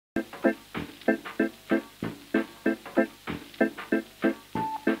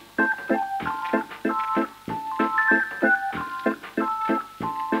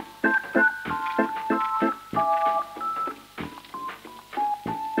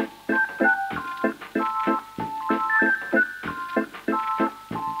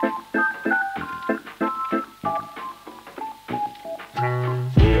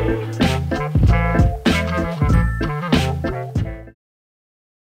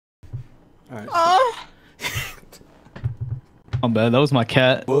Oh, bad. That was my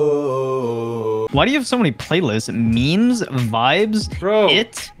cat. Whoa. Why do you have so many playlists? Memes, vibes, bro,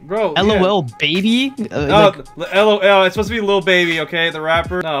 LOL, yeah. baby. No, LOL. It's supposed to be Lil Baby, okay? The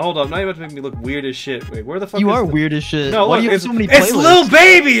rapper. No, hold up. Now you're about to make me look weird as shit. Wait, where the fuck? You are weird as shit. No, why look, do you have so many playlists? It's Lil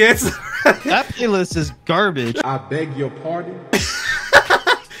Baby. It's that playlist is garbage. I beg your pardon.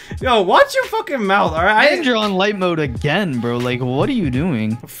 Yo, watch your fucking mouth, alright? And you're on light mode again, bro. Like, what are you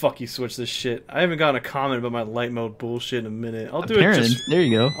doing? Fuck you, switch this shit. I haven't gotten a comment about my light mode bullshit in a minute. I'll do Apparent. it just. There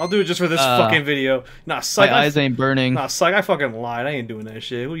you go. I'll do it just for this fucking video. Nah, psych. My eyes ain't burning. Nah, psych. I fucking lied. I ain't doing that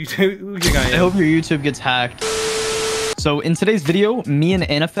shit. Who you think I am? I hope your YouTube gets hacked. So in today's video, me and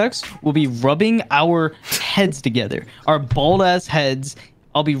Anifex will be rubbing our heads together, our bald ass heads.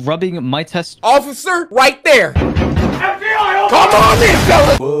 I'll be rubbing my test. Officer, right there. Come on in,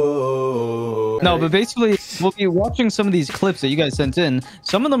 fella. Whoa. No, but basically, we'll be watching some of these clips that you guys sent in.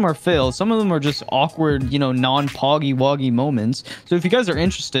 Some of them are fails. Some of them are just awkward, you know, non-poggy-woggy moments. So if you guys are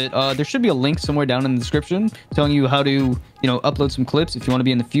interested, there should be a link somewhere down in the description telling you how to, you know, upload some clips if you want to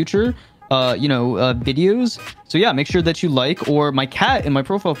be in the future, videos. So yeah, make sure that you like, or my cat in my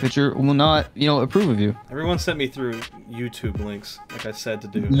profile picture will not, you know, approve of you. Everyone sent me through YouTube links, like I said to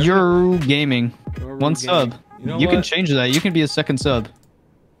do. You're gaming. One sub. You can change that. You can be a second sub.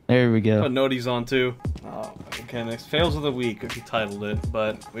 There we go. Put noties on too. Oh, okay, next fails of the week if you titled it,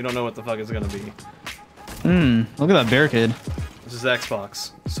 but we don't know what the fuck it's gonna be. Look at that barricade. This is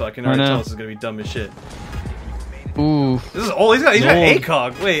Xbox, so I can already tell this is gonna be dumb as shit. Ooh. This is old. He's got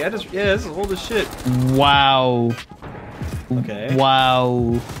ACOG. Wait, this is old as shit. Wow. Okay.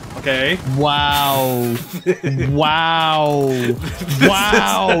 Wow. Okay. Wow. Wow.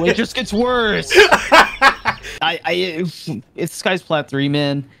 Wow. It just gets worse. It's Sky's Plat 3,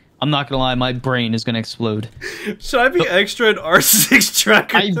 man. I'm not gonna lie, my brain is gonna explode. Should I be extra in R6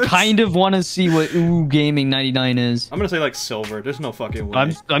 tracker? I kind of want to see what Ooh Gaming 99 is. I'm gonna say like silver. There's no fucking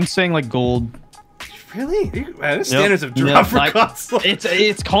way. I'm saying like gold. Really? Man, the standards have dropped for console.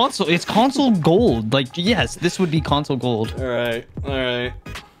 It's console. It's console gold. Like, yes, this would be console gold. All right. All right.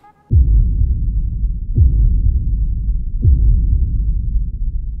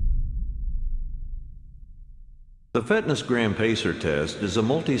 The Fitness Gram Pacer test is a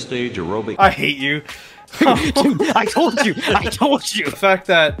multi-stage aerobic... I hate you. Dude, I told you. I told you. The fact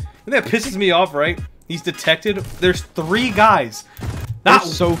that pisses me off, right? He's detected. There's 3 guys. They're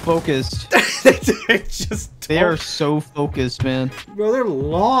so focused. They are so focused, man. Bro, they're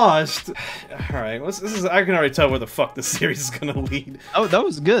lost. Alright, I can already tell where the fuck this series is gonna lead. Oh, that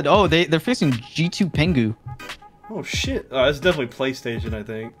was good. Oh, they're facing G2 Pengu. Oh shit. Oh, that's definitely PlayStation, I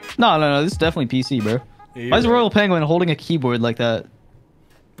think. No, this is definitely PC, bro. Yeah, why is right. Royal Penguin holding a keyboard like that?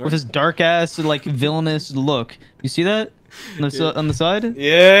 With his dark ass, like, villainous look. You see that? On the side?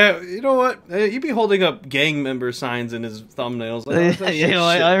 Yeah, you know what? You'd be holding up gang member signs in his thumbnails. Like,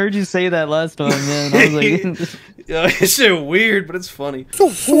 I heard you say that last time, man. I was like... Yeah, it's shit weird, but it's funny.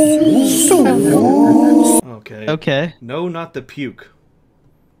 Okay. Okay. No, not the puke.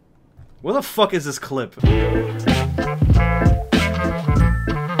 Where the fuck is this clip?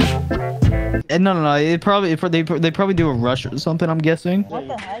 No. They probably do a rush or something, I'm guessing. What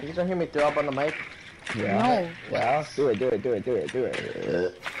the heck? You don't hear me throw up on the mic? Yeah. No. Well, do it.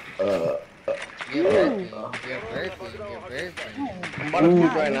 You're I'm about to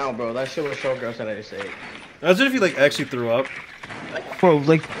puke right now, bro. That shit was so gross that I just ate. Imagine if you like actually threw up. Bro,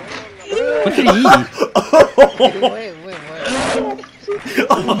 like, what did he eat? Wait, what?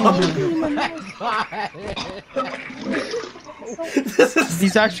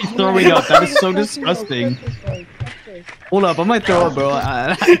 He's actually throwing up. That is so disgusting. Hold up, I might throw up, bro.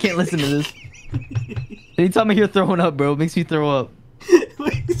 I can't listen to this. Anytime I hear throwing up, bro, it makes me throw up.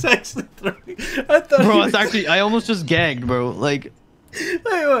 He's actually throwing. Bro, it's actually. I almost just gagged, bro. Like.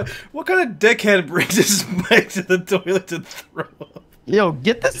 Hey, what kind of dickhead brings his mic to the toilet to throw up? Yo,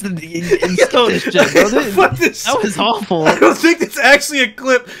 get this and skip this shit, bro. That was awful. I don't think it's actually a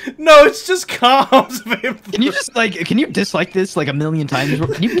clip. No, it's just comms. Can you just can you dislike this like a million times?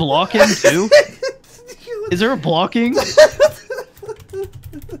 Can you block him too? Is there a blocking?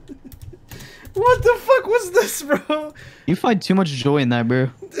 What the fuck was this, bro? You find too much joy in that, bro.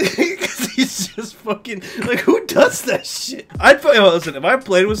 He's just fucking like, who does that shit? I'd play. Oh, listen, if I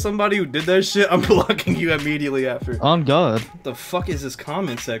played with somebody who did that shit, I'm blocking you immediately after. On God. What the fuck is this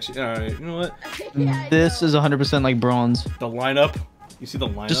comment section? All right, you know what? This is 100% like bronze. The lineup. You see the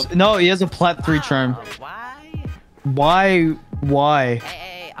lineup? Just no, he has a plat 3 charm. Why? Why?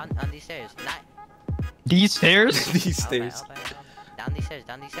 Hey, on these stairs. These stairs? These stairs. Down these stairs.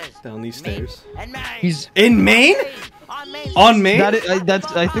 Down these stairs. Down these stairs. And Maine. He's In Maine? On Maine. On Maine? that is,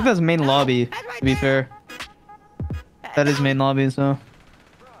 I think that's main lobby. To be fair, that is main lobby. So.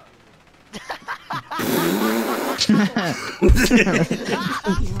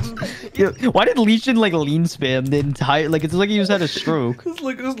 Yo, why did Legion like lean spam the entire? Like it's like he just had a stroke. Just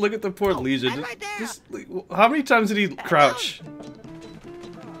look at the poor Legion. How many times did he crouch?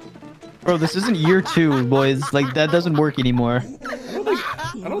 Bro, this isn't year 2, boys. Like that doesn't work anymore.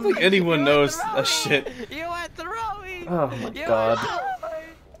 I don't think anyone knows a shit. You went through me. Oh my god.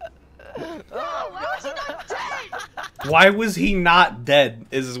 Oh, Why was he not dead?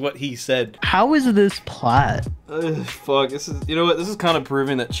 Is what he said. How is this plat? Fuck. This is. You know what? This is kind of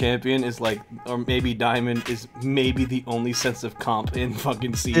proving that Champion is like, or maybe Diamond is maybe the only sense of comp in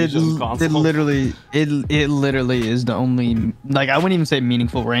fucking Siege on console. It literally is the only, like, I wouldn't even say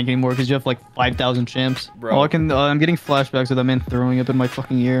meaningful rank anymore because you have like 5,000 champs. Bro. All I can, I'm getting flashbacks of that man throwing up in my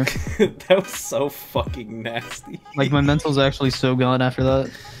fucking ear. That was so fucking nasty. Like my mental's actually so gone after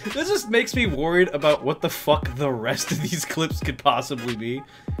that. This just makes me worried about what the fuck the rest of these clips could possibly be.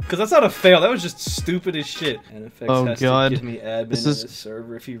 Because that's not a fail. That was just stupid as shit. Anifex Oh, has God. to give me admin This on is- his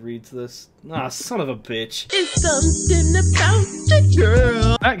server if he reads this. Ah, son of a bitch.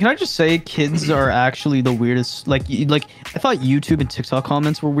 Can I just say, kids are actually the weirdest. Like I thought YouTube and TikTok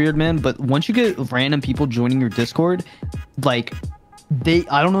comments were weird, man. But once you get random people joining your Discord, like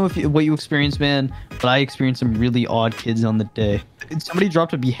I don't know what you experience, man, but I experienced some really odd kids on the day. Somebody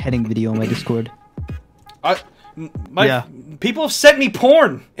dropped a beheading video on my Discord. Yeah. People have sent me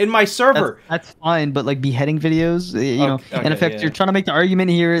porn in my server. That's fine, but like beheading videos, you know, okay, in effect, yeah. you're trying to make the argument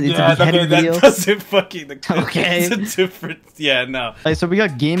here. It's Yeah, a beheading video. that doesn't fucking. Okay. It's a different. Yeah, no. Alright, so we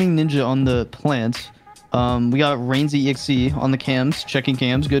got Gaming Ninja on the plant. We got Rainsy EXE on the cams, checking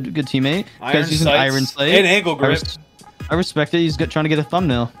cams. Good teammate. Iron Guy's using sights iron sight. and angle grip. I respect it. He's trying to get a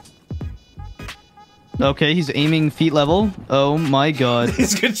thumbnail. Okay, he's aiming feet level. Oh my god.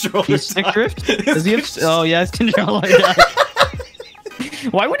 His controller. He's stick drift? Does he have? Oh yeah, his controller.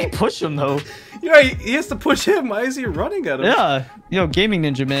 Why would he push him though? Yeah, he has to push him. Why is he running at him? Yeah. Yo, Gaming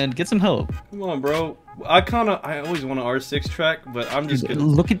Ninja, man, get some help. Come on, bro. I always want an R6 track, but I'm just gonna.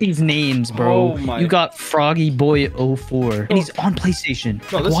 Look at these names, bro. Oh my. You got Froggy Boy 04, and he's on PlayStation.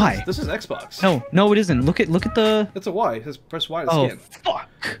 No, Like, this why? This is Xbox. No, it isn't. Look at the. That's a Y. It says press Y to Oh scan.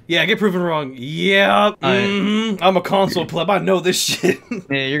 fuck. Yeah, get proven wrong. Yeah. I'm a console pleb. I know this shit.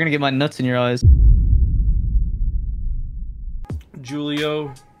 Yeah, you're gonna get my nuts in your eyes.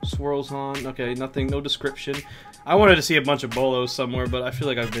 Julio swirls on. Okay, nothing. No description. I wanted to see a bunch of bolos somewhere, but I feel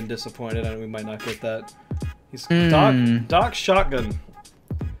like I've been disappointed, and we might not get that. He's Doc shotgun.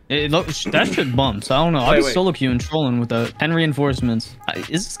 That shit bumps. I don't know. I'll be Wait. solo queuing trolling with the 10 reinforcements.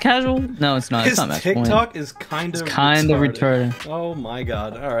 Is this casual? No, it's not. His It's not match point. TikTok is kind of retarded. Oh my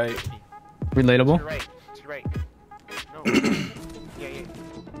god. All right. Relatable. To the right. No. Yeah.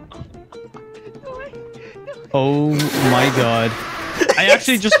 Oh my god. I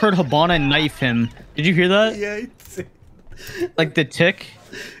actually just heard Habana knife him. Did you hear that? Yeah. Like the tick?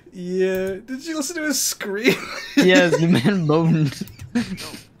 Yeah. Did you listen to his scream? Yes, the man moaned.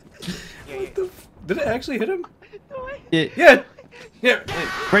 What the did it actually hit him? Yeah, Yeah.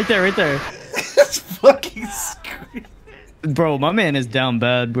 right there. That's fucking scream. Bro, my man is down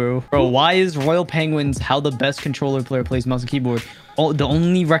bad, bro. Bro, why is Royal Penguins how the best controller player plays mouse and keyboard? Oh, the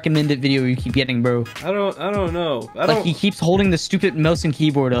only recommended video you keep getting, bro. I don't know. Like he keeps holding the stupid mouse and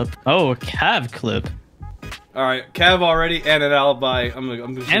keyboard up. Oh, a Cav clip. All right, Cav already and an alibi.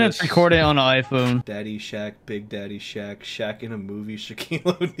 I'm just And it's recorded on an iPhone. Daddy Shaq, Big Daddy Shaq, Shaq in a movie, Shaquille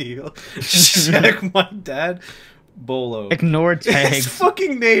O'Neal, Shaq, my dad, Bolo. Ignore His tags.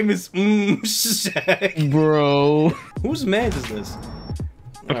 fucking name is Shaq. Bro. Whose man is this?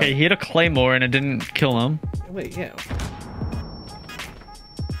 Okay, he hit a claymore and it didn't kill him. Wait, yeah.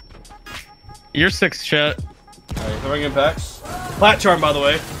 You're 6, chat. Alright, throwing him back. Plat charm, by the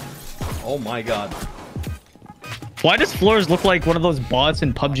way. Oh my god. Why does Flores look like one of those bots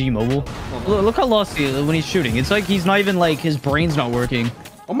in PUBG Mobile? Look how lost he is when he's shooting. It's like he's not even like his brain's not working.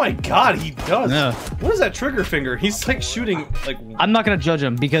 Oh my god, he does. Yeah. What is that trigger finger? He's like shooting like. I'm not gonna judge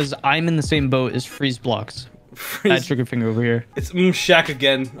him because I'm in the same boat as Freeze Blocks. Bad trigger finger over here. It's Shaq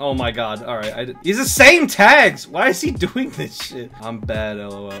again. Oh my god. Alright, he's the same tags! Why is he doing this shit? I'm bad,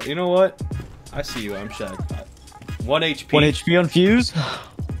 lol. You know what? I see you, I'm Shaq. 1 HP. 1 HP on Fuse.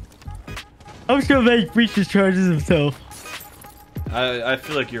 I'm just gonna make Breach discharges himself. I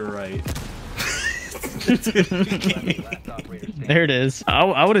feel like you're right. There it is.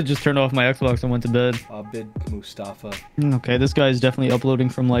 I would have just turned off my Xbox and went to bed. Abid Mustafa. Okay, this guy is definitely uploading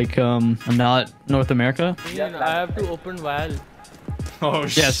from like not North America. I have to open Val. Oh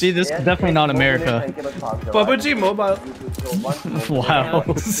shit. Yeah, see, this is definitely not America. PUBG Mobile. Wow.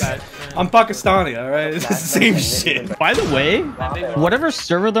 I'm Pakistani, alright? It's the same shit. By the way, whatever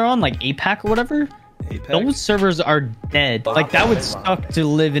server they're on, like APAC or whatever, Apex? those servers are dead. Like that would suck to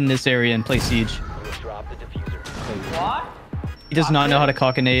live in this area and play Siege. What? He does not know how to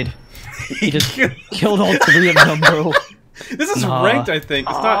cock a nade. He just killed all 3 of them, bro. This is ranked, I think.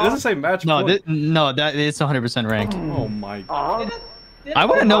 It's not. It doesn't say match No, point. that it's 100% ranked. Oh my god. I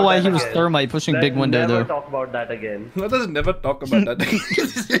want to know why he was thermite pushing big window Never though. talk about that again. That doesn't never talk about that.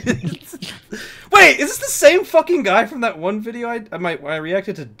 Wait, is this the same fucking guy from that one video I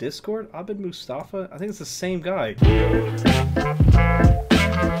reacted to Discord? Abid Mustafa? I think it's the same guy.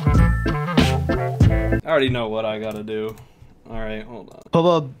 I already know what I gotta do. Alright, hold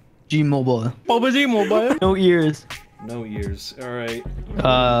on. PUBG Mobile. PUBG Mobile. No ears. No ears. Alright.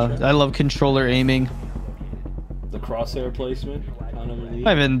 I love controller aiming. The crosshair placement. Kind of elite.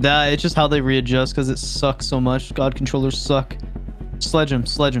 Not even that. It's just how they readjust because it sucks so much. God, controllers suck. Sledge him,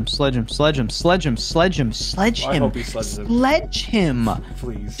 sledge him, sledge him, sledge him, sledge him, sledge him, sledge I him. hope he sledges him. Sledge him.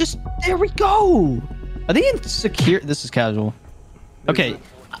 Please. Just there we go. Are they insecure? This is casual. Okay,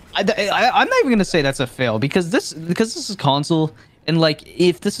 I'm not even gonna say that's a fail because this is console and like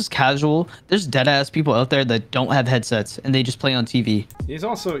if this is casual, there's dead ass people out there that don't have headsets and they just play on TV. He's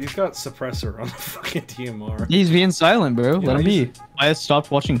got suppressor on the fucking TMR. He's being silent, bro. Let him he's- be. I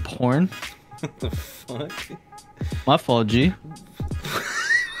stopped watching porn. What the fuck? My fault, G.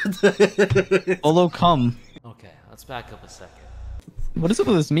 Olo come. Okay, let's back up a second. What is up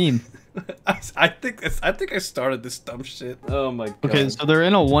with this meme? I think I started this dumb shit. Oh my god. Okay, so they're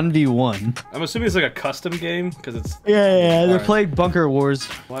in a 1v1. I'm assuming it's like a custom game because it's. Yeah, they're Alright. playing Bunker Wars.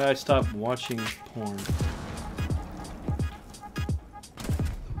 Why I stopped watching porn?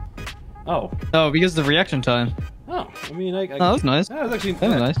 Oh. Oh, because of the reaction time. Oh. I mean, I Oh, that was nice. that was actually That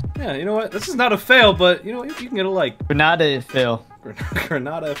was nice. Yeah, you know what? This is not a fail, but you know you can get a like. Grenada fail.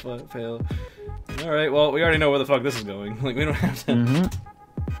 Granada fail. All right. Well, we already know where the fuck this is going. Like we don't have to.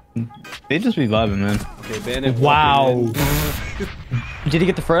 They just be vibing, man. Okay, Bandit. Wow. walking Did he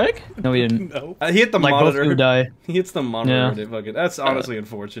get the frag? No, he in. didn't. No. He hit the Like both monitor. would die. He hits the monitor. Yeah. And it fucking. That's honestly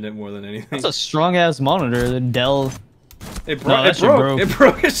unfortunate more than anything. That's a strong ass monitor. The Dell. It, No, that it shit broke. broke. It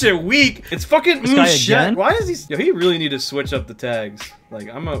broke. It's shit weak. It's fucking This guy shit. again? Why is he? Yo, he really need to switch up the tags. Like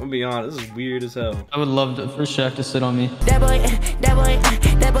I'm gonna be honest. This is weird as hell. I would love for Shaq to sit on me. That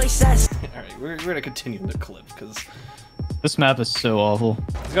boy sus. All right, we're gonna continue the clip because This map is so awful.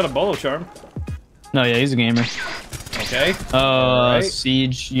 he's got a bolo charm. No, yeah, he's a gamer. Okay. Alright.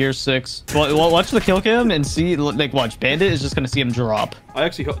 Siege year 6. Watch the kill cam and see. Like, watch. Bandit is just gonna see him drop. I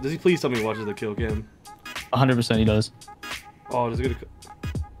actually does he please tell me he watches the kill cam? 100% he does. Oh, does he gonna?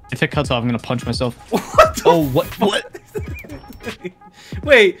 If it cuts off, I'm gonna punch myself. What? The Oh, what? What?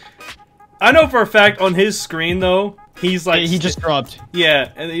 Wait, I know for a fact on his screen though, he's like He just dropped.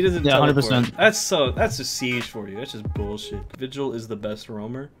 yeah, and he doesn't. Yeah, teleport. 100%. That's just siege for you. That's just bullshit. Vigil is the best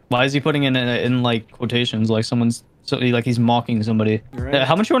roamer. Why is he putting in like quotations like someone's like he's mocking somebody? You're right.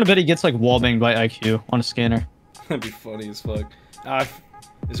 How much you want to bet he gets like wallbanged by IQ on a scanner? That'd be funny as fuck.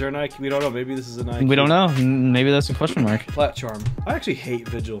 Is there an IQ? We don't know. Maybe this is an IQ. We don't know. Maybe that's a question mark. Plat charm. I actually hate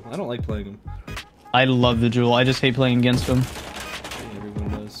Vigil. I don't like playing him. I love Vigil. I just hate playing against him. Everyone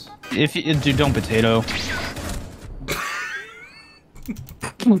does. If you, dude, don't potato.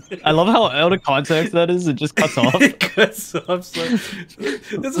 I love how out of context that is. It just cuts off. It cuts off. So,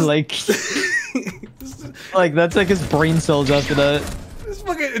 this is Like, like that's like his brain cells after that. This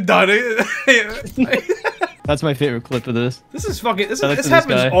fucking done it. That's my favorite clip of this. This is fucking. This Shout out to this this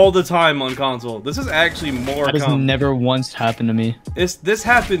happens guy. all the time on console. This is actually more That has common. never once happened to me. This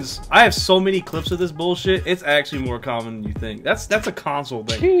happens. I have so many clips of this bullshit. It's actually more common than you think. That's a console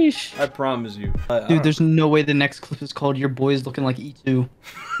thing. Sheesh. I promise you. Dude, there's no way the next clip is called "Your Boy's Looking Like E2."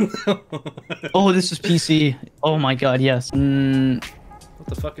 Oh, this is PC. Oh my god, yes. What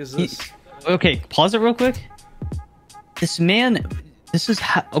the fuck is this? Okay, pause it real quick. This man, this is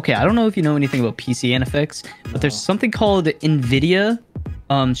okay. I don't know if you know anything about PC Anifex, but there's something called NVIDIA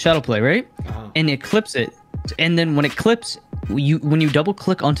Shadowplay, right? And it clips it, and then when it clips, when you double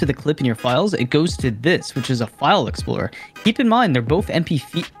click onto the clip in your files, it goes to this, which is a file explorer. Keep in mind, they're both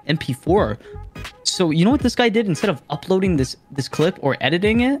MP4. So you know what this guy did? Instead of uploading this clip or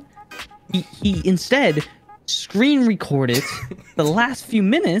editing it, he instead screen recorded the last few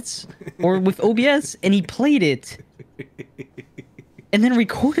minutes or with OBS, and he played it and then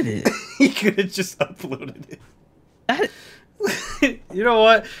recorded it. He could have just uploaded it. That, you know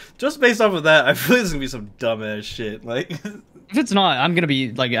what? Just based off of that, I feel like there's gonna be some dumbass shit. Like, if it's not, I'm gonna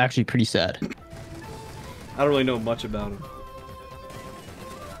be like actually pretty sad. I don't really know much about him.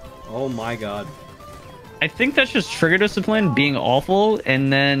 Oh my god. I think that's just trigger discipline being awful,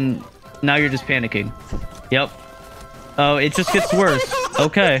 and then now you're just panicking. Yep. Oh, it just gets worse.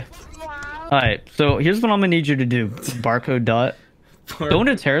 Okay. Alright, so here's what I'm gonna need you to do. Barcode dot. Go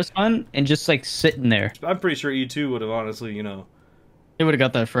into Terrascon and just like sit in there. I'm pretty sure E2 would have honestly, you know. He would have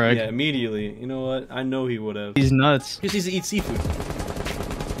got that frag. Yeah, immediately. You know what? I know he would have. He's nuts. He just needs to eat seafood.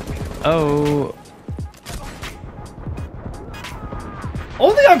 Oh.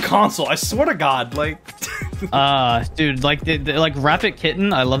 Only on console, I swear to God, like... Dude, like, like, Rapid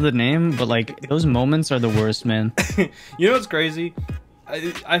Kitten, I love the name, but, like, those moments are the worst, man. You know what's crazy?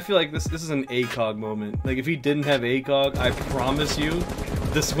 I feel like this is an ACOG moment. Like, if he didn't have ACOG, I promise you,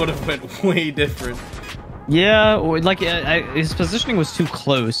 this would have went way different. Yeah, or, like, his positioning was too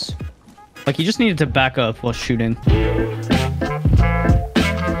close. Like, he just needed to back up while shooting.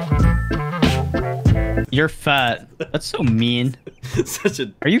 You're fat. That's so mean. Such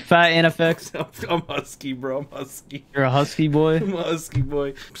a... Are you fat, Anifex? I'm husky, bro. I'm husky. You're a husky boy? I'm a husky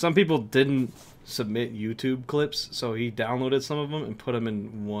boy. Some people didn't submit YouTube clips, so he downloaded some of them and put them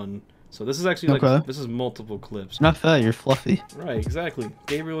in one. So this is actually like, this is multiple clips. You're not fat, you're fluffy. Right, exactly.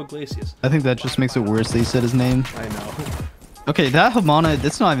 Gabriel Iglesias. I think that just makes it worse that he said his name. I know. Okay, that Hamana,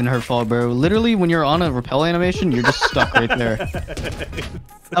 that's not even her fault, bro. Literally, when you're on a repel animation, you're just stuck right there.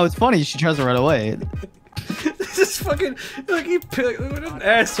 Oh, it's funny, she tries to run away. This is fucking, like, what an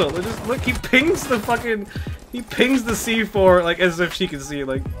asshole. Just, look, he pings the C4, like, as if she can see it,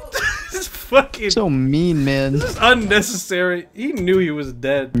 like, this is fucking... So mean, man. This is unnecessary. He knew he was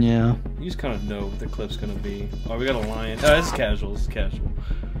dead. Yeah. You just kind of know what the clip's gonna be. Oh, we got a lion. Oh, this is casual, this is casual.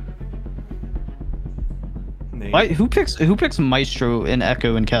 Why, who picks Maestro and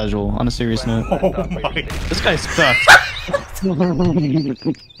Echo in casual, on a serious note? Oh my... This guy sucks.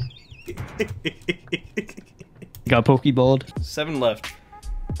 Got pokeballed. 7 left.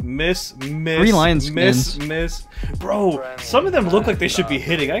 Miss. 3 lion skins. Miss. Bro, some of them look like they should be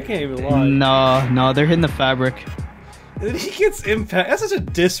hitting. I can't even lie. No, they're hitting the fabric. And he gets impact. That's such a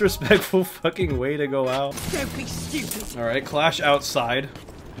disrespectful fucking way to go out. Don't be stupid. Alright, clash outside.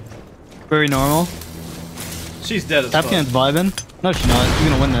 Very normal. She's dead as fuck. Tapcan's vibing. No, she's not. She's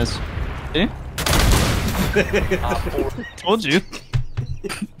gonna win this. See? Told you.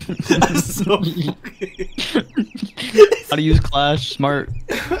 So How to use Clash, smart.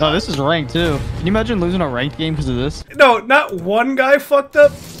 Oh, this is ranked too. Can you imagine losing a ranked game because of this? No, not one guy fucked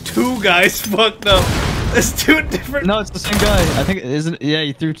up. 2 guys fucked up. It's 2 different. No, it's the same guy. I think it isn't. Yeah,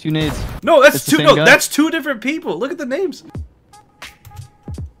 he threw 2 nades. No, that's it's 2. No, that's 2 different people. Look at the names.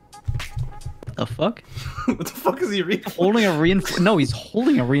 The fuck? What the fuck is he holding a reinforcement? No, he's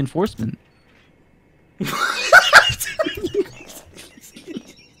holding a reinforcement.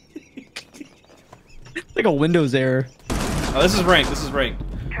 Like a Windows error. Oh, this is ranked. This is ranked.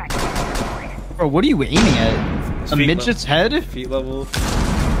 Bro, what are you aiming at? A midget's head? Feet level.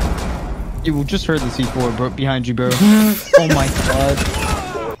 You just heard the C4 bro, behind you, bro. Oh my god.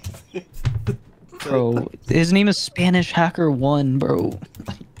 Bro, his name is Spanish Hacker 1, bro.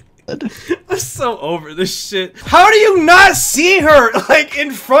 I'm so over this shit. How do you not see her, like,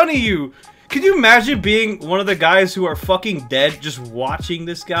 in front of you? Could you imagine being one of the guys who are fucking dead just watching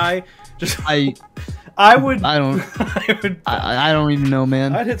this guy? Just I would. I don't. I don't even know,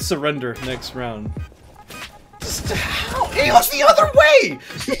 man. I'd hit surrender next round. He looks the other way.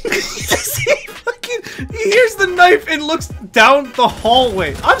 He hears the knife and looks down the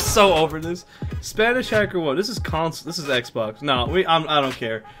hallway. I'm so over this. Spanish Hacker 1. This is console. This is Xbox. No, I don't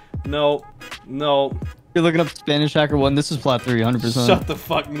care. No. You're looking up Spanish Hacker 1. This is Plat 3, 100%. Shut the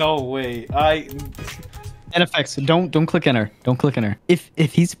fuck. No way. Anifex, don't click enter. Don't click enter. If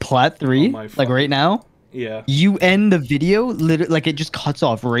he's Plat 3, like right now, yeah, you end the video literally like it just cuts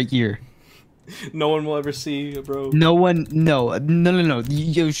off right here. No one will ever see, bro. No one. No.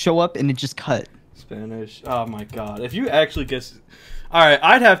 You show up and it just cut. Spanish. Oh my god. If you actually guess. All right,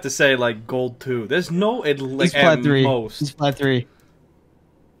 I'd have to say like gold 2. There's no like he's Plat 3. Most. He's Plat 3.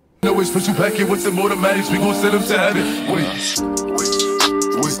 No, it's put you back in with some automatics. We gon' send them to heaven. Wait.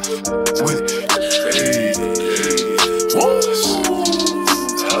 Hey. What?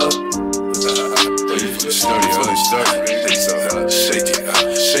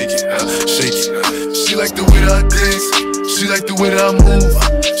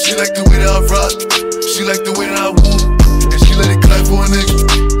 She like the way that I rock. She like the way that I woo. And she let it clap for a nigga.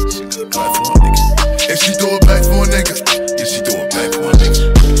 She let it clap for a nigga. And she throw it back for a nigga.